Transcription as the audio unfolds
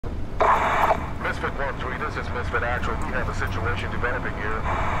Misfit 1-3, this is Misfit Actual. We have a situation developing here.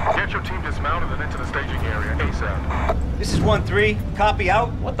 Get your team dismounted and into the staging area ASAP. This is 1-3. Copy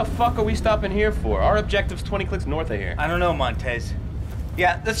out. What the fuck are we stopping here for? Our objective's 20 clicks north of here. I don't know, Montez.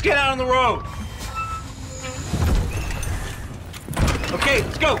 Yeah, let's get out on the road. Okay,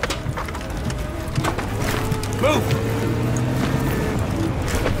 let's go. Move.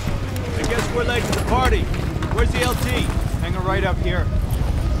 I guess we're late to the party. Where's the LT? Hanging right up here.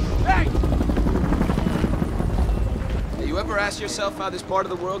 Hey! You ever ask yourself how this part of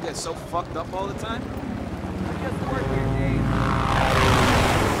the world gets so fucked up all the time? I just work here, Dave.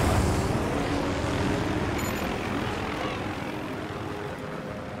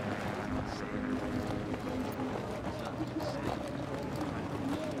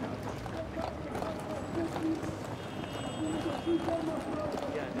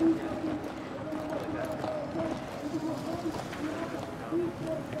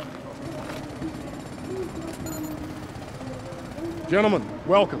 Gentlemen,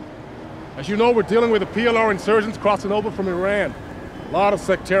 welcome. As you know, we're dealing with the PLR insurgents crossing over from Iran. A lot of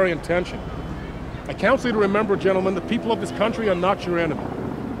sectarian tension. I counsel you to remember, gentlemen, the people of this country are not your enemy.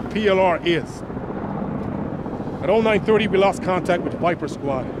 The PLR is. At 0930, we lost contact with Viper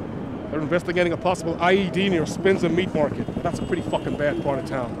Squad. They're investigating a possible IED near Spinza Meat Market. That's a pretty fucking bad part of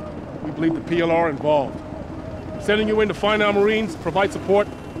town. We believe the PLR involved. Sending you in to find our Marines, provide support,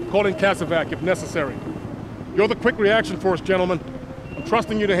 call in Casevac if necessary. You're the quick reaction force, gentlemen. I'm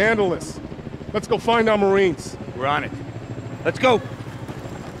trusting you to handle this. Let's go find our Marines. We're on it. Let's go.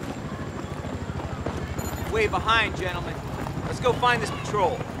 Way behind, gentlemen. Let's go find this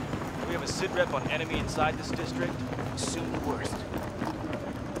patrol. We have a sit rep on enemy inside this district. Assume the worst.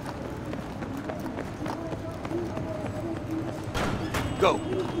 Go.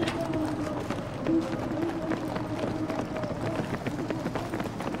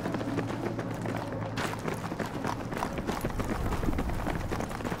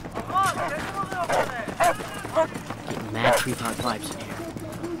 Getting mad tripod vibes in here.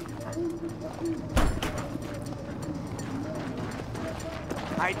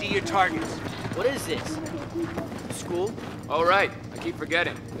 ID your targets. What is this? School? Oh, right. I keep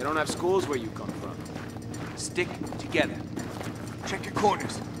forgetting. They don't have schools where you come from. Stick together. Check your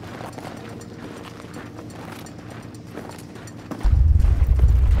corners.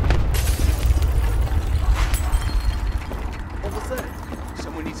 What was that?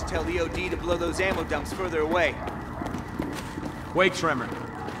 Someone needs to tell the OD to blow those ammo dumps further away. Wait, Tremor.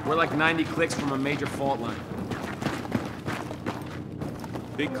 We're like 90 clicks from a major fault line.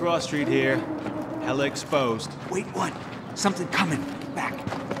 Big cross street here. Hella exposed. Wait, one. Something coming. Back.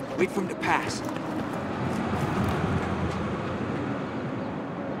 Wait for him to pass.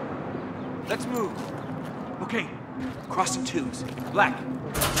 Let's move. Okay. Crossing twos. Black.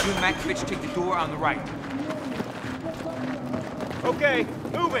 You and Makovich take the door on the right. Okay,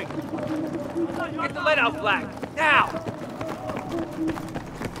 moving. Get the lead out, Black. Now!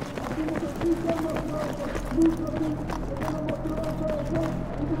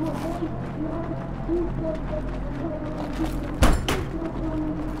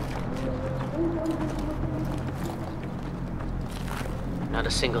 Not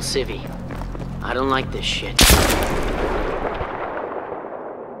a single civvy. I don't like this shit.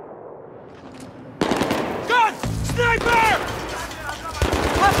 Gun! Sniper!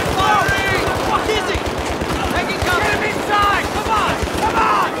 Weapon firing! What is he? Taking cover! Get him inside! Come on! Come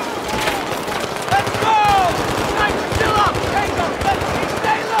on! Let's go! Sniper still up! Tango! Let's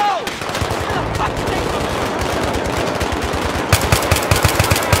stay low! Where the fuck is Tango?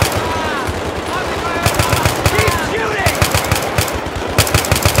 Keep shooting!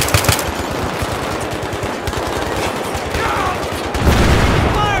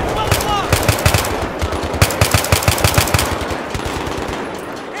 Fire! Motherfucker!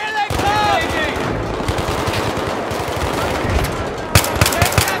 Here they come!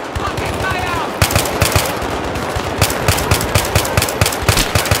 Take that fucking guy out!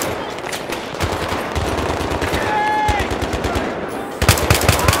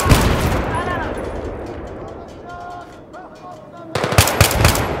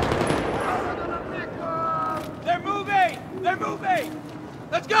 They're moving! They're moving!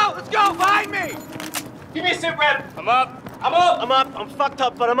 Let's go! Let's go! Behind me! Give me a sit rep! I'm up! I'm up! I'm up! I'm fucked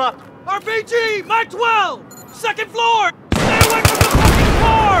up, but I'm up! RPG! Mark 12! Second floor! Stay away from the fucking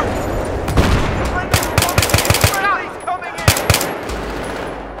floor! Friendly's coming in!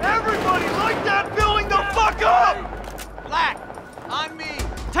 Everybody light that building the fuck up! Black! On me!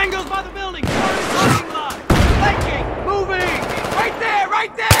 Tango's by the building! Parking lot! Flanking! Moving! Right there!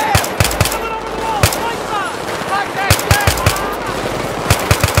 Right there! Coming over the wall! Right side! Right there!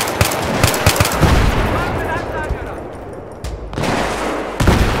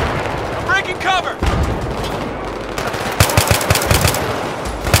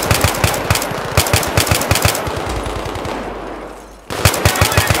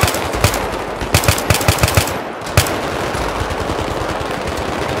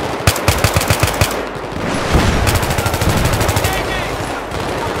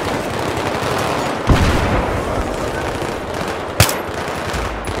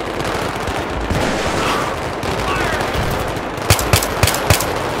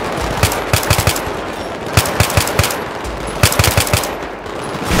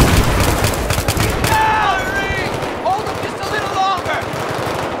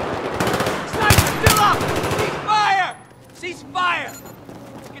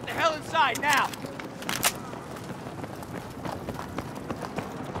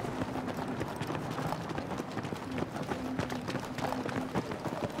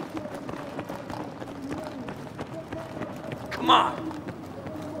 Come on.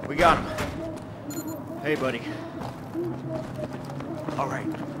 We got him. Hey, buddy. All right,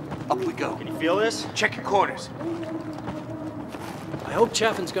 up we go. Can you feel this? Check your corners. I hope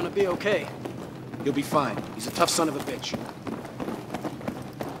Chaffin's gonna be okay. He'll be fine. He's a tough son of a bitch.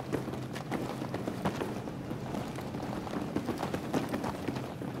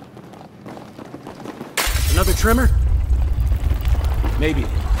 Another trimmer? Maybe.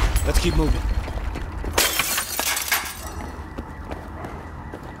 Let's keep moving.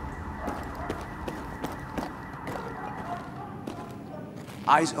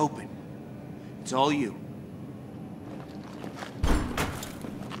 Eyes open. It's all you.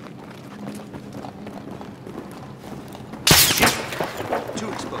 Shit.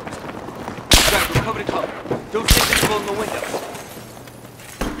 Too exposed. You gotta go cover to cover. Don't stay visible in the windows.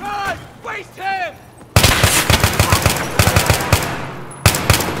 God! Waste him!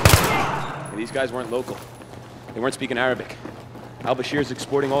 And these guys weren't local. They weren't speaking Arabic. Al-Bashir's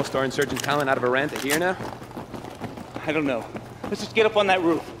exporting all-star insurgent talent out of Iran to here now? I don't know. Let's just get up on that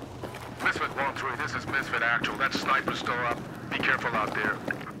roof. Misfit 1-3, this is Misfit Actual. That sniper's still up. Be careful out there.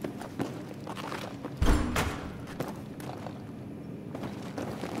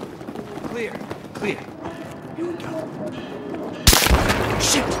 Clear. Clear. Here we go.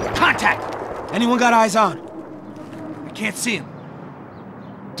 Shit! Contact! Anyone got eyes on? I can't see him.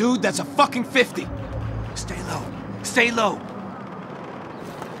 Dude, that's a fucking 50. Stay low. Stay low.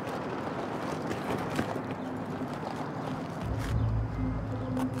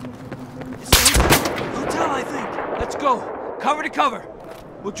 Hotel, I think. Let's go. Cover to cover.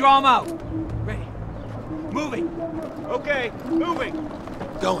 We'll draw him out. Ready. Moving. Okay, moving.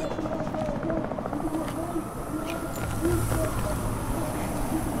 Going.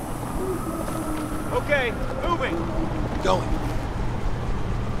 Okay, moving. Going.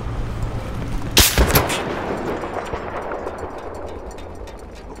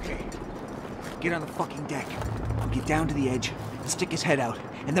 Okay. Get on the fucking deck. I'll get down to the edge and stick his head out,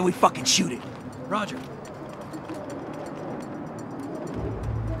 and then we fucking shoot it. Roger.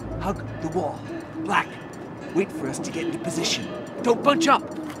 Hug the wall. Black. Wait for us to get into position. Don't bunch up.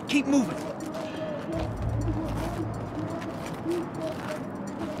 Keep moving.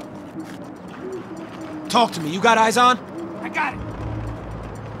 Talk to me. You got eyes on? I got it.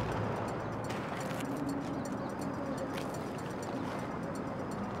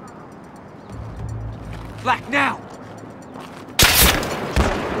 Black now.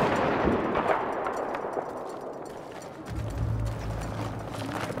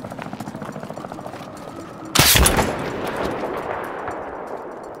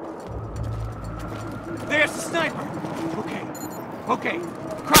 There's the sniper. Okay.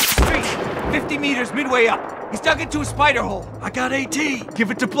 Across the street. 50 meters midway up. He's dug into a spider hole. I got AT.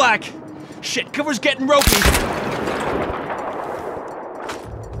 Give it to Black. Shit, cover's getting ropey.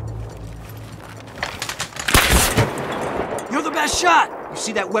 You're the best shot. You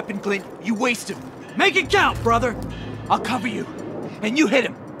see that weapon glint? You waste him. Make it count, brother. I'll cover you. And you hit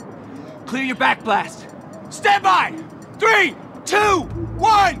him. Clear your back blast. Stand by! 3, 2,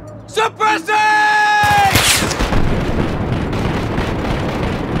 1! Suppressing!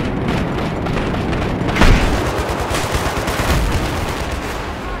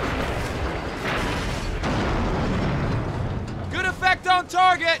 Good effect on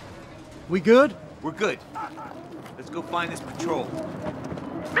target. We good? We're good. Let's go find this patrol.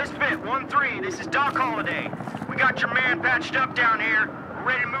 Misfit 1-3, this is Doc Holliday. We got your man patched up down here. We're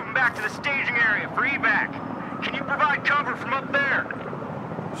ready to move him back to the staging area for evac. Can you provide cover from up there?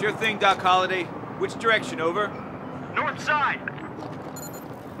 Sure thing, Doc Holliday. Which direction, over? North side.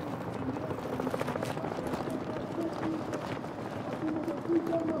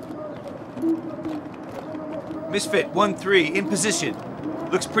 Misfit 1-3, in position.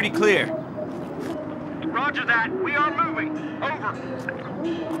 Looks pretty clear. Roger that. We are moving. Over.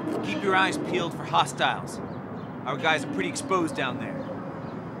 Keep your eyes peeled for hostiles. Our guys are pretty exposed down there.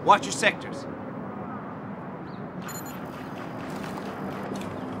 Watch your sectors.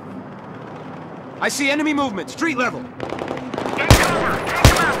 I see enemy movement. Street level. Get cover. Take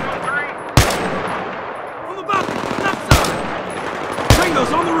him out, 1-3. On the balcony, left side.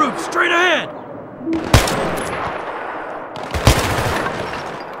 Tango's on the roof, straight ahead.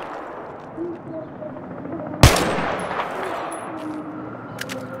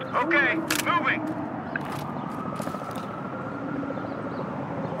 Okay, moving.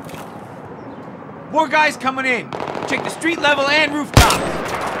 More guys coming in. Check the street level and rooftops.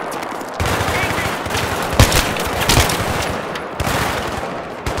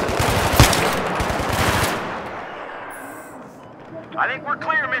 I think we're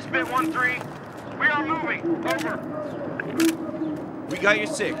clear, Misfit 1-3. We are moving. Over. We got your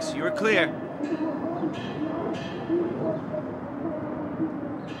 6. You were clear.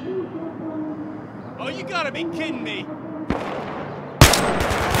 Oh, you gotta be kidding me!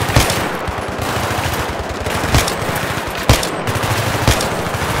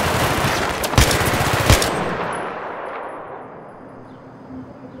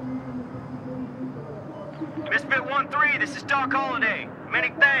 Misfit 1-3, this is Doc Holliday. Many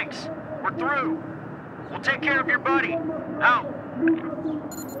thanks. We're through. We'll take care of your buddy. Out.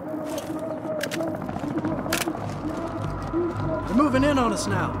 They're moving in on us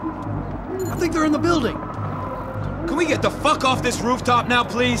now. I think they're in the building. Can we get the fuck off this rooftop now,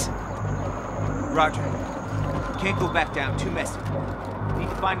 please? Roger. Can't go back down. Too messy. Need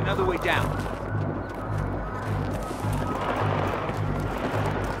to find another way down.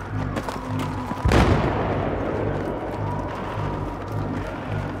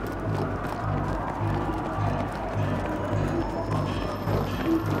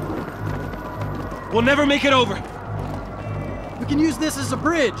 We'll never make it over. We can use this as a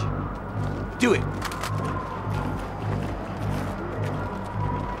bridge. Do it.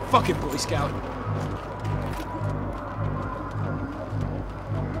 Fuck it, Boy Scout.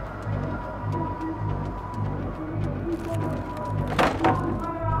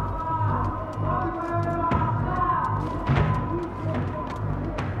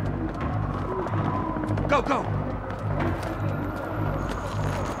 Go, go.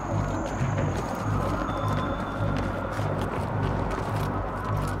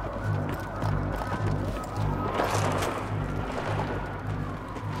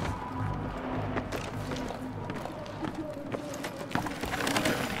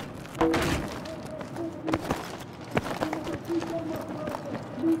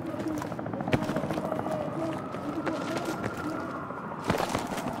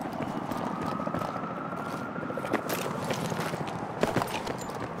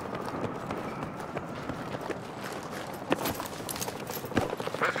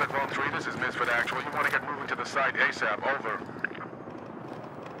 Misfit 1-3, this is Misfit Actual. You want to get moving to the site ASAP. Over.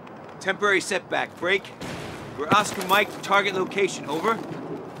 Temporary setback. Break. We're Oscar Mike. Target location. Over.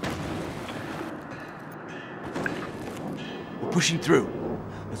 We're pushing through.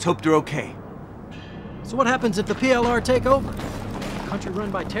 Let's hope they're okay. So what happens if the PLR take over? A country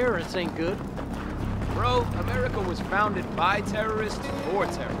run by terrorists ain't good. Bro, America was founded by terrorists for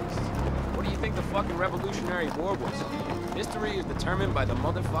terrorists. What do you think the fucking Revolutionary War was? History is determined by the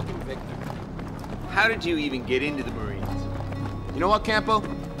motherfucking victor. How did you even get into the Marines? You know what, Campo?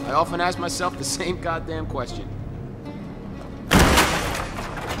 I often ask myself the same goddamn question.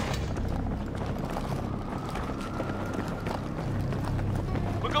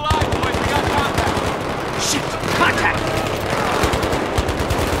 Look alive, boys. We got contact. Shit! Contact!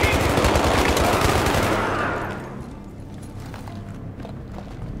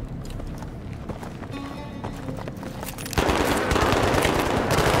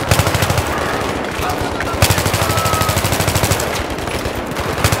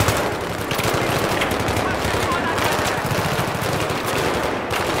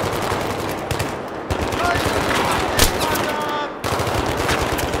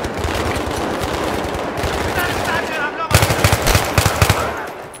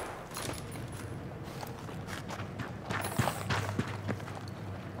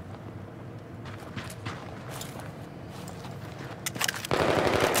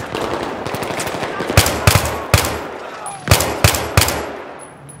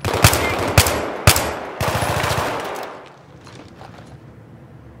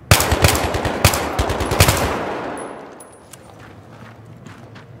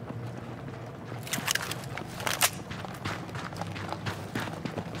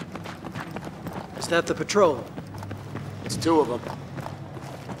 Is that the patrol? It's 2 of them.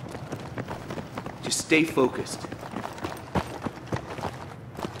 Just stay focused.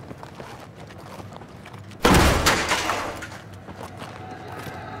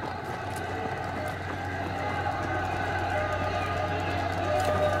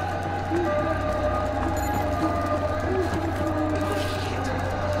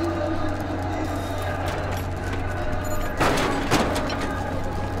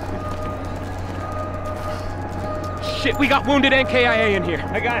 Shit, we got wounded NKIA in here.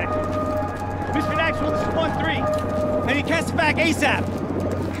 I got it. Misfit Actual, this is 1-3. I need Castovac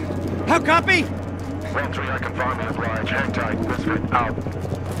ASAP. How copy? 1-3, I confirm and oblige. Hang tight. Misfit out.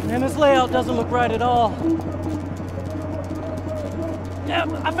 Man, this layout doesn't look right at all. Yeah,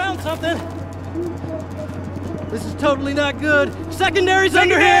 I found something. This is totally not good. Secondary's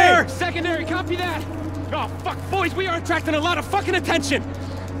under here! Secondary, copy that! Oh, fuck, boys, we are attracting a lot of fucking attention!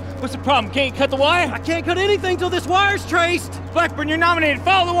 What's the problem? Can't you cut the wire? I can't cut anything till this wire's traced! Blackburn, you're nominated.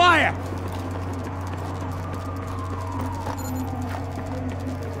 Follow the wire!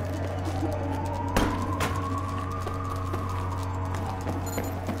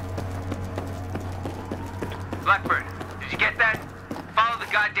 Blackburn, did you get that? Follow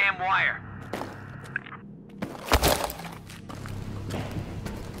the goddamn wire.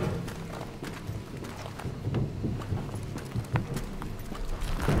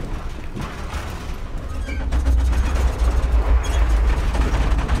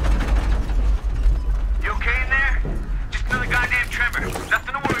 You okay in there? Just another goddamn tremor.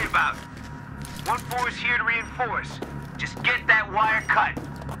 Nothing to worry about. 1-4 is here to reinforce. Just get that wire cut.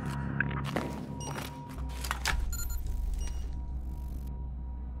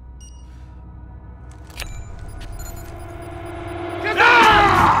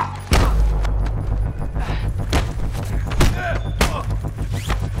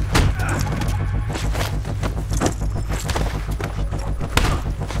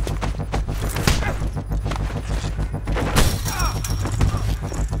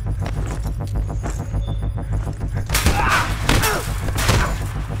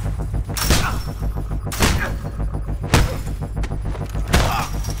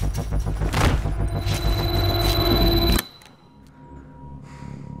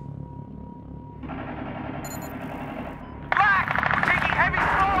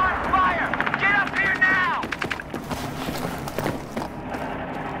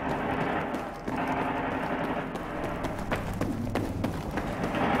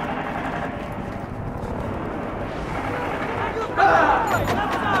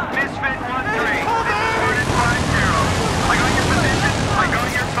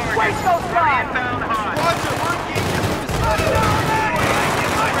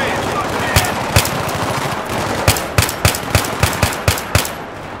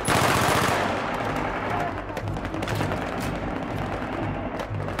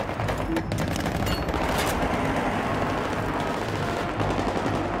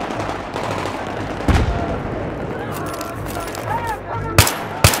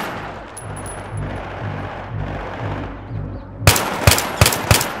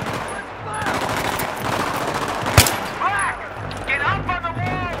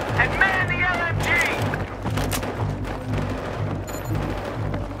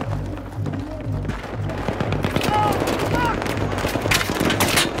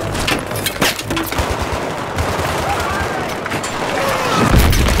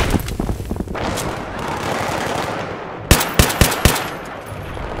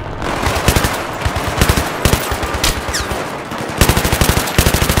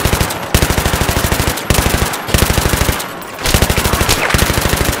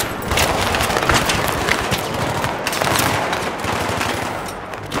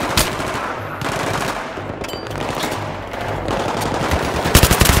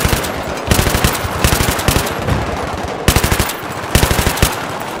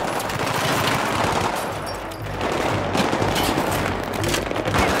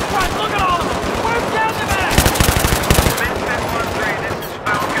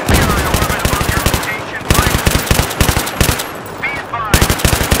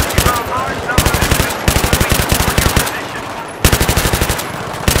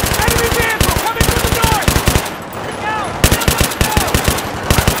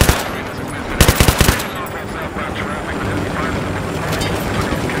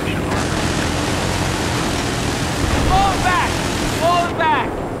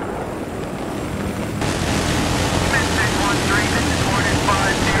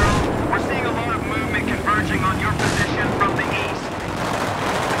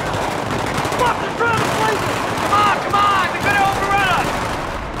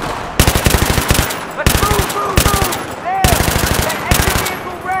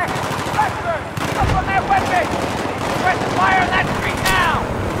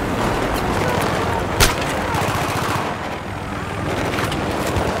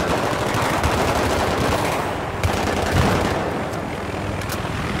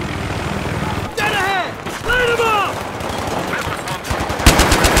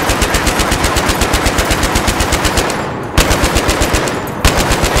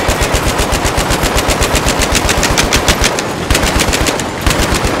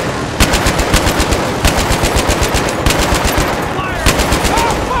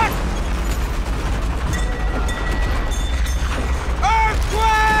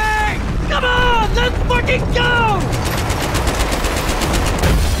 Let's fucking go!